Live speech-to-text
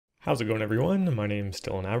How's it going, everyone? My name's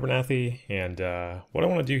Dylan Abernathy, and what I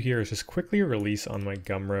want to do here is just quickly release on my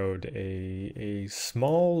Gumroad a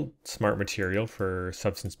small smart material for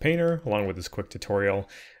Substance Painter, along with this quick tutorial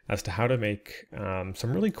as to how to make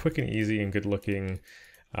some really quick and easy and good-looking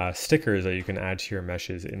stickers that you can add to your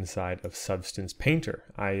meshes inside of Substance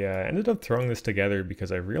Painter. I ended up throwing this together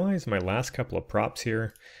because I realized my last couple of props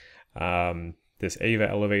here, this Ava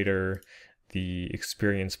elevator, the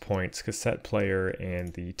experience points cassette player,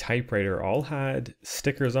 and the typewriter all had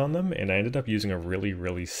stickers on them, and I ended up using a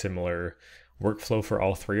really similar workflow for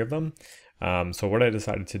all three of them. So what I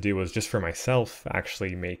decided to do was just for myself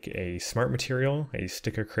actually make a smart material, a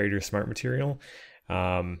sticker creator smart material.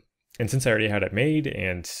 And since I already had it made,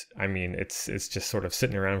 and I mean, it's just sort of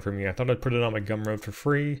sitting around for me, I thought I'd put it on my Gumroad for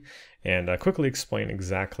free and quickly explain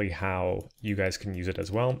exactly how you guys can use it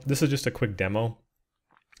as well. This is just a quick demo,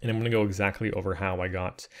 and I'm going to go exactly over how I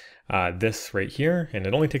got this right here, and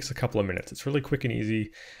it only takes a couple of minutes. It's really quick and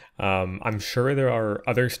easy. I'm sure there are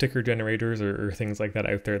other sticker generators or things like that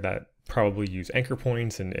out there that probably use anchor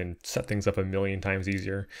points and set things up a million times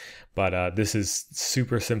easier, but this is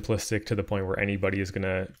super simplistic to the point where anybody is going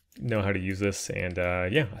to know how to use this, and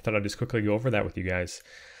yeah, I thought I'd just quickly go over that with you guys.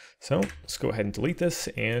 So let's go ahead and delete this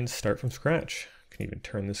and start from scratch. Can even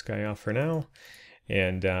turn this guy off for now,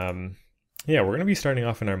 and yeah, we're going to be starting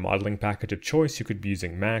off in our modeling package of choice. You could be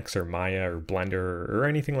using Max or Maya or Blender or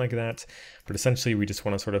anything like that. But essentially, we just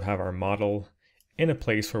want to sort of have our model in a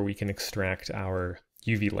place where we can extract our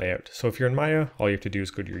UV layout. So if you're in Maya, all you have to do is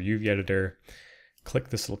go to your UV editor, click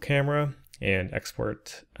this little camera, and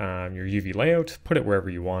export your UV layout, put it wherever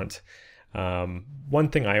you want. One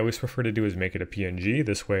thing I always prefer to do is make it a PNG.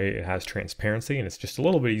 This way it has transparency and it's just a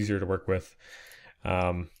little bit easier to work with.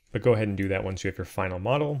 But go ahead and do that once you have your final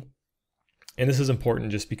model. And this is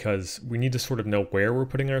important just because we need to sort of know where we're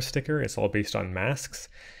putting our sticker. It's all based on masks.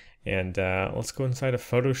 And let's go inside of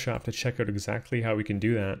Photoshop to check out exactly how we can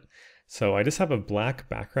do that. So I just have a black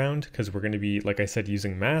background because we're going to be, like I said,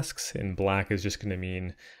 using masks, and black is just going to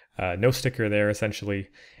mean no sticker there essentially.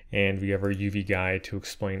 And we have our UV guide to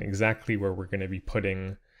explain exactly where we're going to be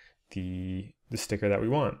putting the sticker that we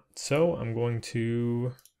want. So I'm going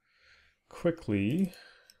to quickly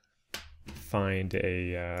find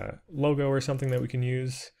a logo or something that we can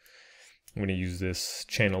use. I'm going to use this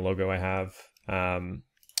channel logo I have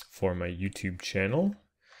for my YouTube channel,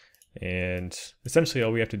 and essentially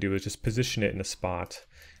all we have to do is just position it in a spot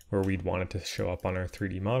where we'd want it to show up on our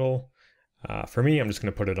 3D model. For me, I'm just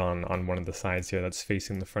going to put it on one of the sides here that's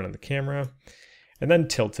facing the front of the camera, and then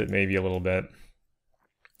tilt it maybe a little bit,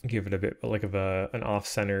 give it a bit like of an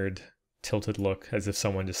off-centered tilted look, as if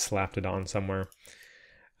someone just slapped it on somewhere.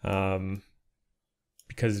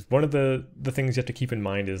 Because one of the things you have to keep in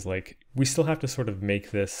mind is, like, we still have to sort of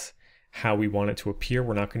make this how we want it to appear.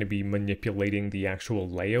 We're not going to be manipulating the actual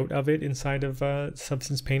layout of it inside of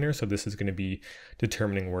Substance Painter, so this is going to be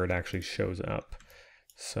determining where it actually shows up.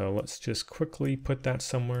 So let's just quickly put that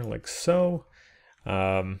somewhere like so.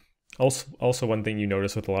 Also one thing you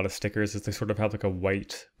notice with a lot of stickers is they sort of have like a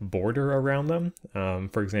white border around them.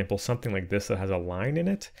 For example, something like this that has a line in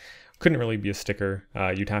it couldn't really be a sticker.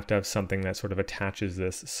 You'd have to have something that sort of attaches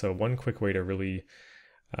this. So one quick way to really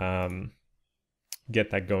get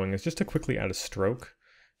that going is just to quickly add a stroke.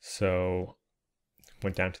 So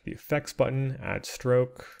went down to the effects button, add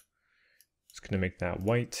stroke. Just going to make that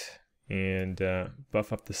white and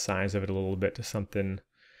buff up the size of it a little bit to something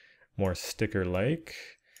more sticker-like.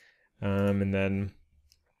 And then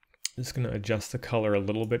I'm just going to adjust the color a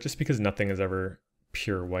little bit, just because nothing is ever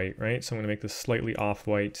pure white, right? So I'm going to make this slightly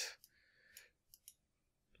off-white,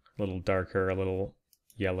 a little darker, a little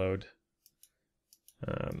yellowed.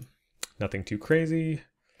 Nothing too crazy.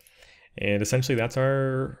 And essentially that's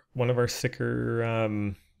one of our sticker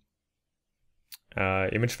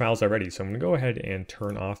image files already. So I'm going to go ahead and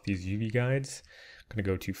turn off these UV guides. I'm going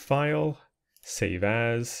to go to File, Save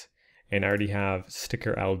As, and I already have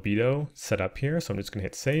sticker albedo set up here, so I'm just going to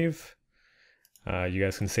hit save. You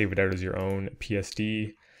guys can save it out as your own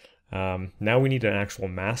PSD. Now we need an actual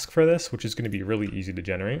mask for this, which is going to be really easy to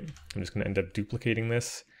generate. I'm just going to end up duplicating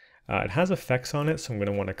this. It has effects on it, so I'm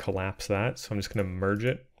going to want to collapse that. So I'm just going to merge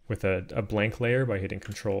it with a blank layer by hitting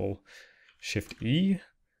Control-Shift-E.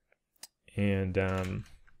 And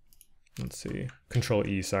let's see,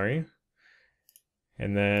 Control-E, sorry.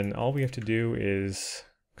 And then all we have to do is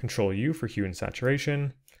Control-U for hue and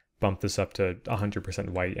saturation, bump this up to 100%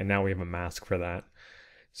 white, and now we have a mask for that.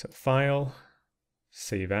 So File,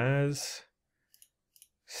 Save As,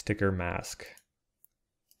 Sticker Mask.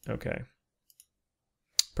 Okay.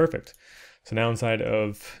 Perfect. So So now inside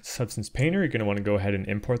of Substance Painter, you're going to want to go ahead and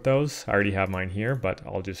import those. I already have mine here, but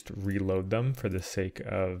I'll just reload them for the sake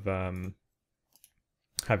of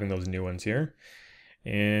having those new ones here.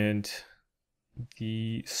 And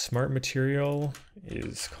the smart material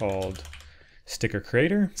is called Sticker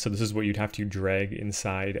Creator. So this is what you'd have to drag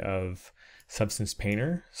inside of Substance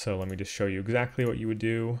Painter. So let me just show you exactly what you would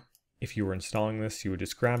do. If you were installing this, you would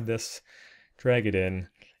just grab this, drag it in,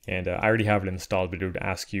 and I already have it installed, but it would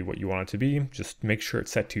ask you what you want it to be. Just make sure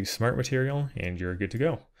it's set to smart material and you're good to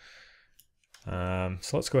go.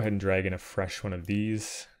 So let's go ahead and drag in a fresh one of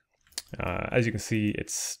these. As you can see,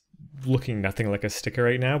 it's looking nothing like a sticker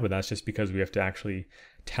right now, but that's just because we have to actually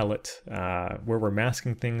tell it where we're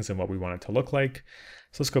masking things and what we want it to look like.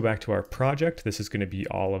 So let's go back to our project. This is going to be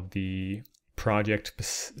all of the project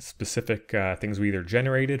specific things we either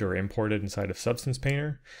generated or imported inside of Substance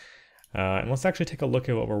Painter. And let's actually take a look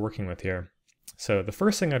at what we're working with here. So the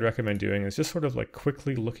first thing I'd recommend doing is just sort of like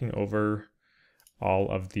quickly looking over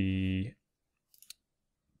all of the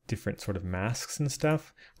different sort of masks and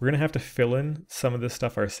stuff. We're going to have to fill in some of this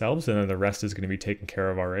stuff ourselves, and then the rest is going to be taken care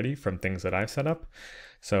of already from things that I've set up.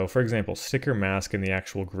 So for example, sticker mask in the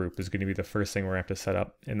actual group is going to be the first thing we're going to have to set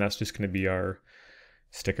up, and that's just going to be our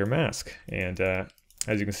sticker mask. And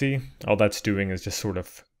as you can see, all that's doing is just sort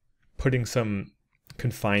of putting some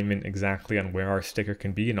confinement exactly on where our sticker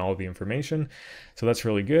can be and all the information. So that's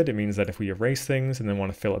really good. It means that if we erase things and then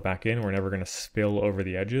want to fill it back in, we're never going to spill over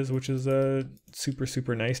the edges, which is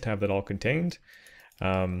super nice to have that all contained.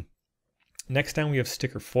 Next down we have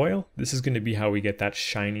sticker foil. This is going to be how we get that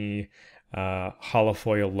shiny hollow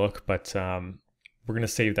foil look, but we're going to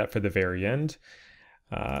save that for the very end.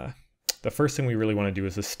 The first thing we really want to do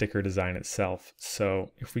is the sticker design itself.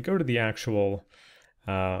 So if we go to the actual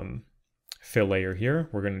fill layer here,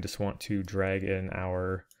 we're going to just want to drag in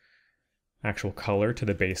our actual color to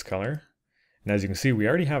the base color. And as you can see, we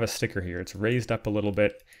already have a sticker here. It's raised up a little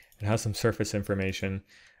bit. It has some surface information.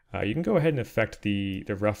 You can go ahead and affect the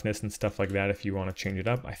roughness and stuff like that if you want to change it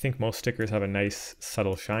up. I think most stickers have a nice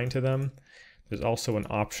subtle shine to them. There's also an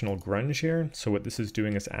optional grunge here. So what this is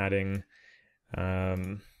doing is adding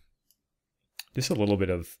just a little bit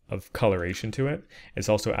of coloration to it. It's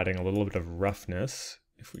also adding a little bit of roughness.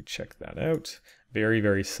 If we check that out,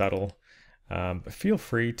 very subtle, but feel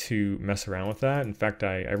free to mess around with that. In fact,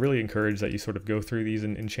 I really encourage that you sort of go through these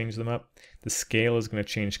and change them up. The scale is going to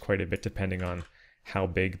change quite a bit depending on how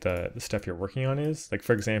big the stuff you're working on is. Like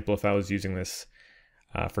for example, if I was using this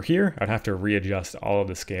for here, I'd have to readjust all of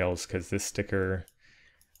the scales because this sticker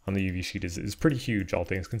on the UV sheet is pretty huge, all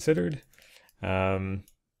things considered. So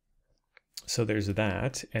there's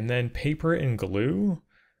that. And then paper and glue.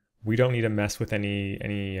 We don't need to mess with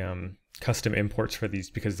any custom imports for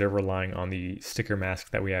these because they're relying on the sticker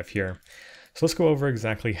mask that we have here. So let's go over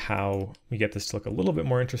exactly how we get this to look a little bit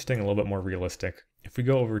more interesting, a little bit more realistic. If we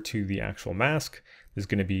go over to the actual mask, there's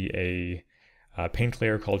going to be a paint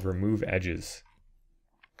layer called Remove Edges.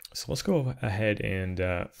 So let's go ahead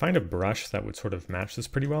and find a brush that would sort of match this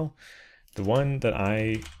pretty well. The one that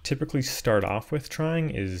I typically start off with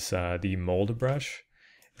trying is the mold brush.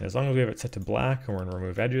 And as long as we have it set to black and we're going to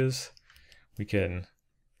remove edges, we can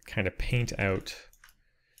kind of paint out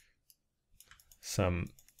some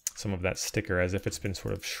of that sticker as if it's been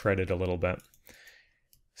sort of shredded a little bit.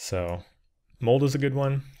 So mold is a good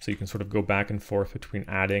one. So you can sort of go back and forth between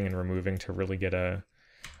adding and removing to really get a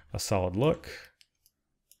solid look.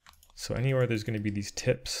 So anywhere there's going to be these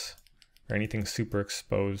tips or anything super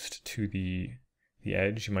exposed to the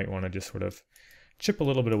edge, you might want to just sort of chip a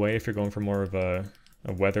little bit away if you're going for more of a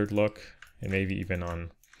weathered look, and maybe even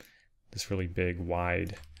on this really big,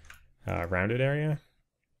 wide, rounded area.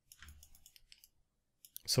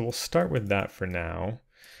 So we'll start with that for now.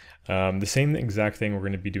 The same exact thing we're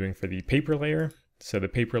going to be doing for the paper layer. So the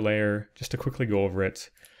paper layer, just to quickly go over it,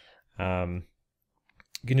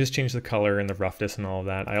 you can just change the color and the roughness and all of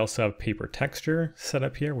that. I also have paper texture set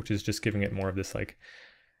up here, which is just giving it more of this like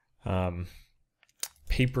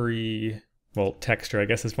papery, well, texture. I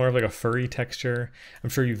guess it's more of like a furry texture. I'm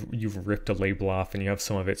sure you've ripped a label off and you have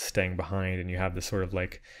some of it staying behind and you have this sort of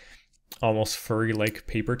like almost furry-like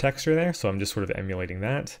paper texture there. So I'm just sort of emulating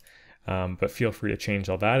that. But feel free to change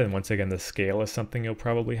all that. And once again, the scale is something you'll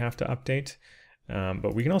probably have to update.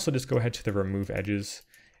 But we can also just go ahead to the remove edges,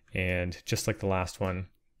 and just like the last one,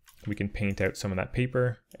 we can paint out some of that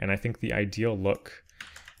paper. And I think the ideal look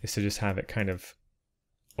is to just have it kind of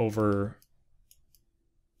over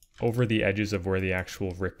the edges of where the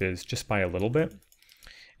actual rip is, just by a little bit.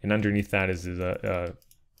 And underneath that is a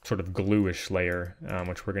sort of gluish layer,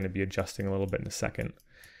 which we're going to be adjusting a little bit in a second.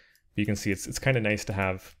 But you can see it's kind of nice to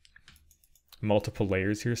have multiple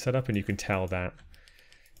layers here set up, and you can tell that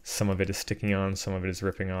some of it is sticking on, some of it is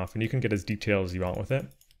ripping off, and you can get as detailed as you want with it.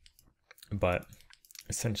 But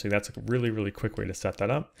essentially that's a really, really quick way to set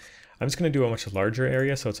that up. I'm just going to do a much larger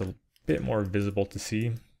area so it's a bit more visible to see.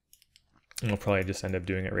 And I'll probably just end up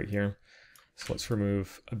doing it right here. So let's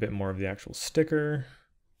remove a bit more of the actual sticker.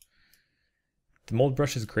 The mold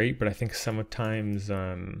brush is great, but I think sometimes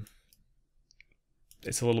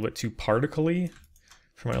it's a little bit too particle-y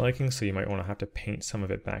for my liking, so you might want to have to paint some of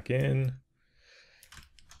it back in.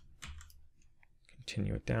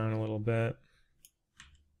 Continue it down a little bit.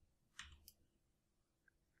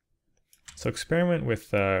 So experiment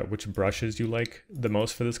with which brushes you like the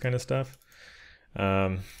most for this kind of stuff.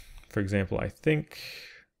 For example, I think,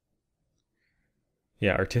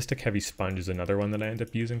 yeah, Artistic Heavy Sponge is another one that I end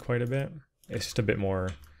up using quite a bit. It's just a bit more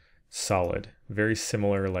solid, very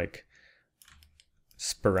similar like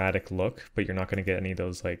sporadic look, but you're not going to get any of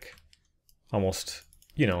those like almost,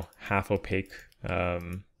 you know, half opaque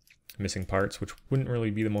missing parts, which wouldn't really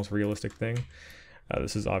be the most realistic thing.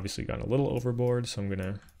 This has obviously gone a little overboard, so I'm going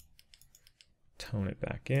to tone it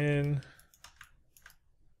back in.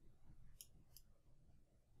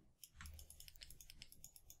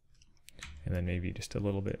 And then maybe just a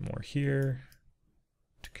little bit more here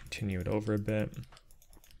to continue it over a bit.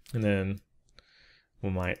 And then,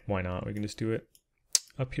 well, why not? We can just do it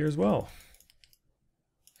up here as well.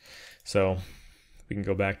 So we can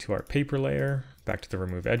go back to our paper layer, back to the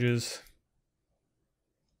remove edges.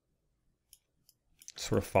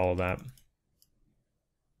 Sort of follow that.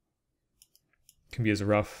 Can be as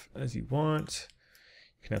rough as you want.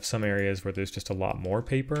 You can have some areas where there's just a lot more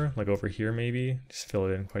paper, like over here maybe, just fill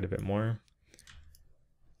it in quite a bit more.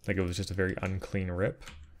 Like it was just a very unclean rip.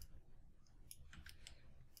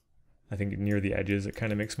 I think near the edges it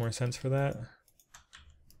kind of makes more sense for that.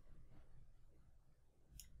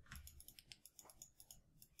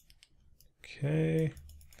 Okay.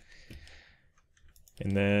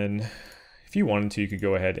 And then if you wanted to, you could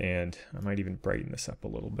go ahead and, I might even brighten this up a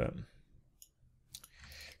little bit.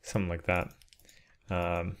 Something like that.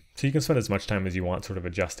 So you can spend as much time as you want sort of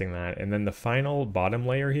adjusting that. And then the final bottom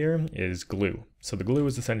layer here is glue. So the glue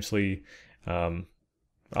is essentially,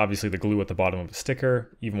 obviously the glue at the bottom of a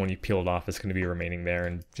sticker. Even when you peel it off, it's going to be remaining there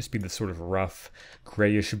and just be this sort of rough,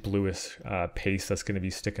 grayish, bluish paste that's going to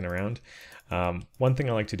be sticking around. One thing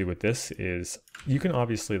I like to do with this is you can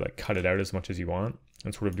obviously like cut it out as much as you want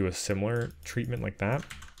and sort of do a similar treatment like that.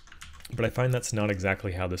 But I find that's not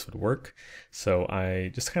exactly how this would work. So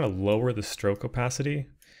I just kind of lower the stroke opacity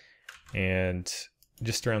and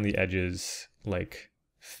just around the edges, like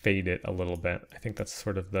fade it a little bit. I think that's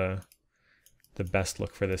sort of the best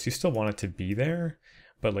look for this. You still want it to be there,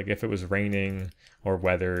 but like if it was raining or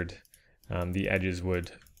weathered, the edges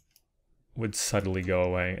would subtly go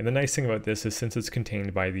away. And the nice thing about this is since it's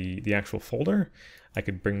contained by the actual folder, I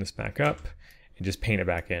could bring this back up and just paint it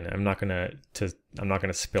back in. I'm not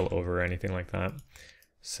gonna spill over or anything like that.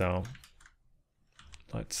 So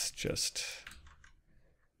let's just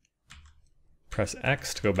press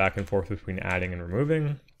X to go back and forth between adding and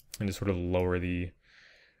removing, and just sort of lower the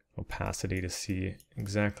opacity to see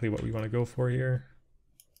exactly what we want to go for here.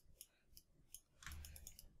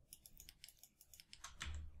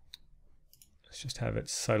 Let's just have it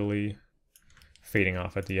subtly fading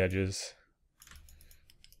off at the edges.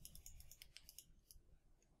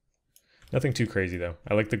 Nothing too crazy though.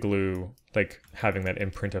 I like the glue, like having that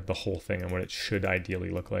imprint of the whole thing and what it should ideally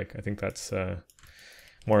look like. I think that's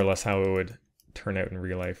more or less how it would turn out in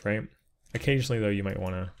real life, right? Occasionally though, you might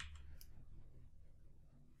want to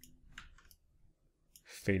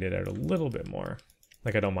fade it out a little bit more.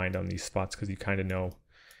 Like I don't mind on these spots because you kind of know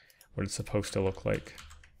what it's supposed to look like.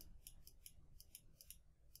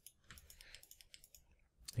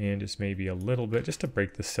 And just maybe a little bit, just to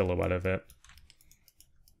break the silhouette of it.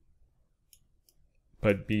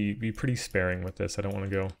 But be pretty sparing with this. I don't want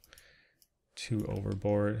to go too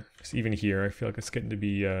overboard. Because even here, I feel like it's getting to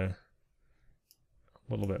be a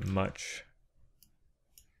little bit much.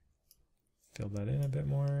 Fill that in a bit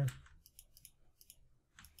more.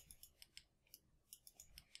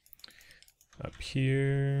 Up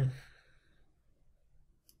here.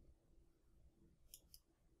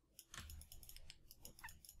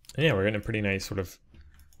 And yeah, we're getting a pretty nice sort of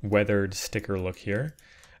weathered sticker look here.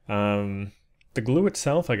 The glue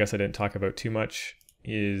itself, I guess I didn't talk about too much,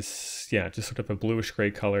 is, yeah, just sort of a bluish gray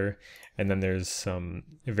color. And then there's some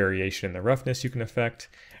variation in the roughness you can affect.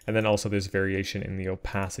 And then also there's variation in the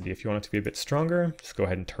opacity. If you want it to be a bit stronger, just go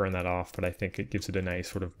ahead and turn that off. But I think it gives it a nice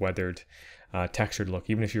sort of weathered, textured look.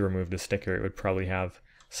 Even if you removed the sticker, it would probably have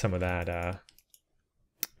some of that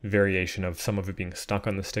variation of some of it being stuck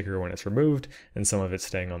on the sticker when it's removed and some of it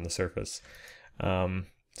staying on the surface.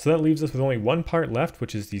 So that leaves us with only one part left,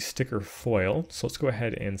 which is the sticker foil. So let's go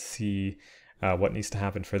ahead and see what needs to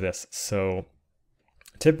happen for this. So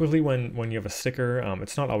typically when you have a sticker,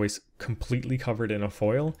 it's not always completely covered in a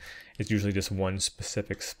foil. It's usually just one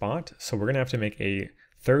specific spot. So we're gonna have to make a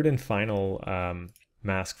third and final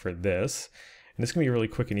mask for this. And it's gonna be really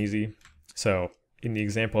quick and easy. So in the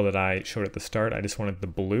example that I showed at the start, I just wanted the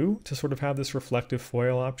blue to sort of have this reflective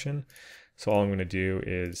foil option. So all I'm gonna do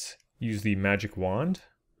is use the magic wand,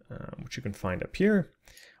 which you can find up here,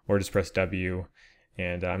 or just press W.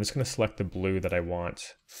 And I'm just gonna select the blue that I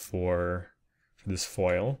want for this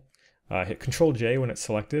foil. Hit Control J when it's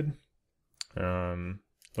selected.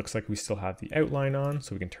 Looks like we still have the outline on,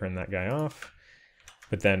 so we can turn that guy off.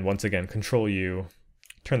 But then once again, Control U,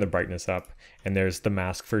 turn the brightness up, and there's the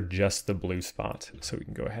mask for just the blue spot. So we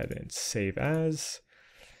can go ahead and save as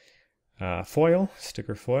foil,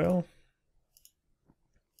 sticker foil.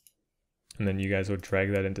 And then you guys would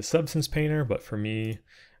drag that into Substance Painter, but for me,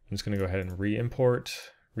 I'm just gonna go ahead and re-import,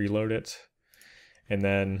 reload it, and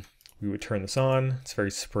then we would turn this on. It's very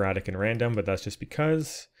sporadic and random, but that's just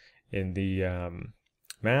because in the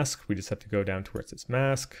mask, we just have to go down to where it says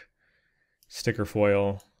mask, sticker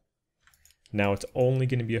foil. Now it's only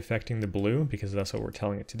gonna be affecting the blue because that's what we're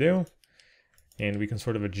telling it to do. And we can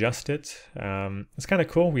sort of adjust it. It's kind of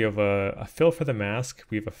cool. We have a fill for the mask,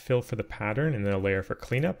 we have a fill for the pattern, and then a layer for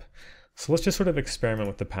cleanup. So let's just sort of experiment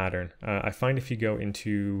with the pattern. I find if you go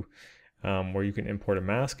into where you can import a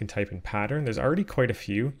mask and type in pattern, there's already quite a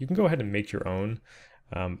few. You can go ahead and make your own.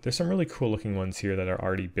 There's some really cool looking ones here that are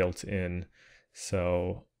already built in.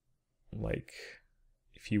 So like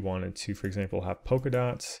if you wanted to, for example, have polka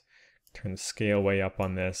dots, turn the scale way up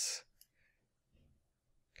on this,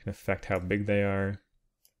 can affect how big they are,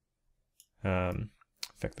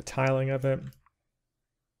 affect the tiling of it.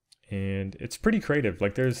 And it's pretty creative.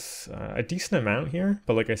 Like there's a decent amount here,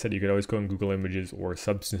 but like I said, you could always go on Google Images or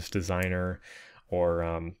Substance Designer,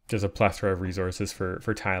 or there's a plethora of resources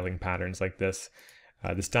for tiling patterns like this.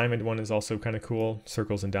 This diamond one is also kind of cool,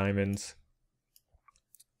 circles and diamonds.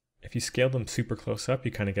 If you scale them super close up,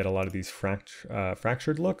 you kind of get a lot of these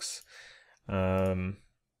fractured looks. And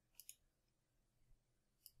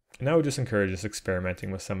I would just encourage just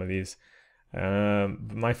experimenting with some of these.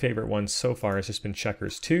 My favorite one so far has just been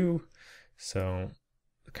Checkers 2. So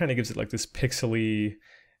it kind of gives it like this pixely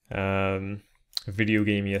video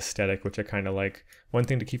gamey aesthetic, which I kind of like. One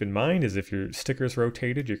thing to keep in mind is if your sticker's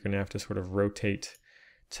rotated, you're going to have to sort of rotate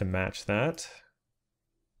to match that.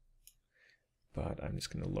 But I'm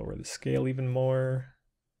just going to lower the scale even more.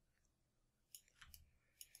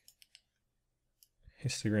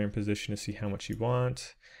 Histogram position to see how much you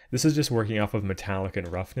want. This is just working off of metallic and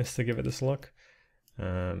roughness to give it this look.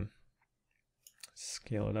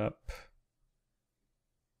 Scale it up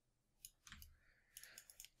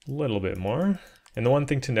a little bit more. And the one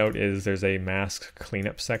thing to note is there's a mask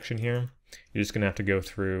cleanup section here. You're just going to have to go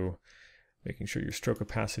through making sure your stroke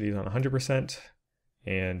opacity is on 100%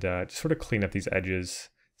 and just sort of clean up these edges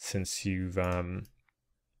since you've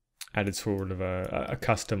added sort of a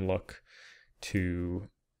custom look to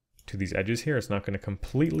these edges here. It's not going to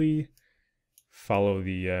completely follow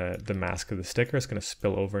the mask of the sticker. It's going to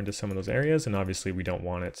spill over into some of those areas, and obviously we don't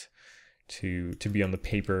want it to be on the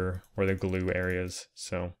paper or the glue areas.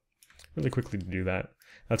 So really quickly to do that.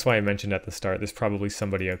 That's why I mentioned at the start, there's probably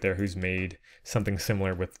somebody out there who's made something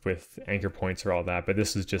similar with anchor points or all that, but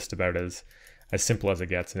this is just about as simple as it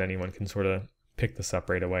gets, and anyone can sort of pick this up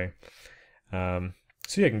right away.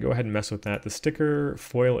 So yeah, I can go ahead and mess with that. The sticker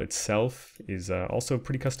foil itself is also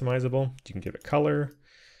pretty customizable. You can give it color,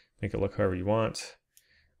 make it look however you want.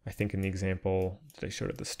 I think in the example that I showed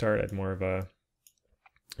at the start, I had more of an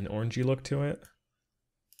orangey look to it.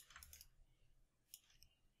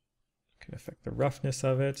 Can affect the roughness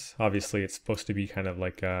of it. Obviously, it's supposed to be kind of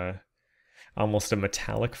like almost a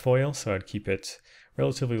metallic foil, so I'd keep it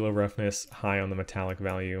relatively low roughness, high on the metallic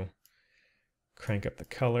value. Crank up the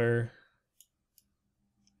color.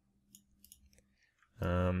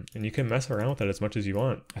 And you can mess around with it as much as you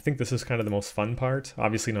want. I think this is kind of the most fun part.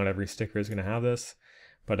 Obviously, not every sticker is going to have this,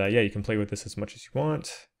 but yeah, you can play with this as much as you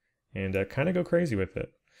want and kind of go crazy with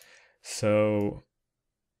it. So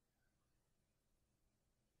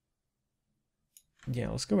yeah,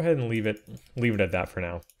 let's go ahead and leave it at that for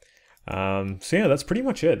now. So yeah, that's pretty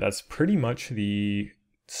much it. That's pretty much the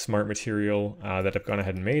smart material that I've gone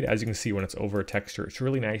ahead and made. As you can see, when it's over a texture, it's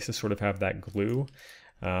really nice to sort of have that glue.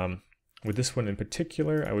 With this one in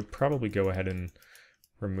particular, I would probably go ahead and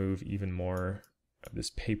remove even more of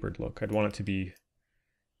this papered look. I'd want it to be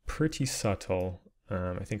pretty subtle.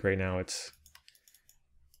 I think right now it's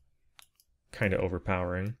kind of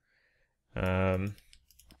overpowering. Get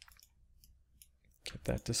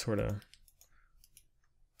that to sort of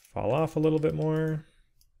fall off a little bit more.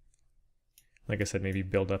 Like I said, maybe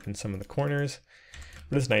build up in some of the corners.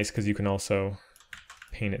 But it's nice because you can also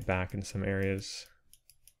paint it back in some areas.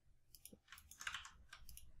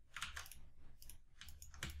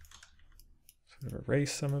 Sort of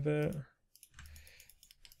erase some of it.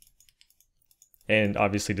 And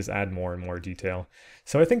obviously just add more and more detail.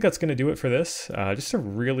 So I think that's going to do it for this. Just a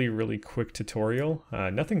really, really quick tutorial.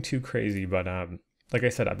 Nothing too crazy, but like I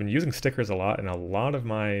said, I've been using stickers a lot in a lot of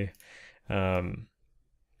my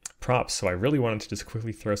props, so I really wanted to just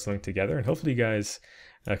quickly throw something together, and hopefully you guys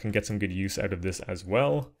can get some good use out of this as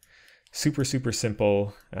well. Super, super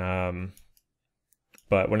simple,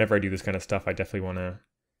 but whenever I do this kind of stuff, I definitely want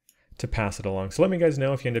to pass it along. So let me guys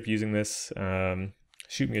know if you end up using this.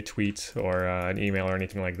 Shoot me a tweet or an email or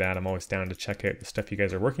anything like that. I'm always down to check out the stuff you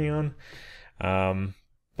guys are working on.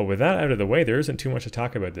 But with that out of the way, there isn't too much to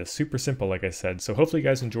talk about this. Super simple, like I said. So hopefully you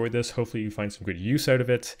guys enjoyed this. Hopefully you find some good use out of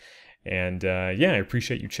it. And yeah, I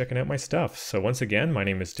appreciate you checking out my stuff. So once again, my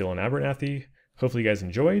name is Dylan Abernathy. Hopefully you guys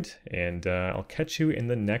enjoyed, and I'll catch you in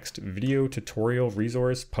the next video, tutorial,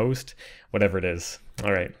 resource, post, whatever it is.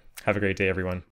 All right, have a great day, everyone.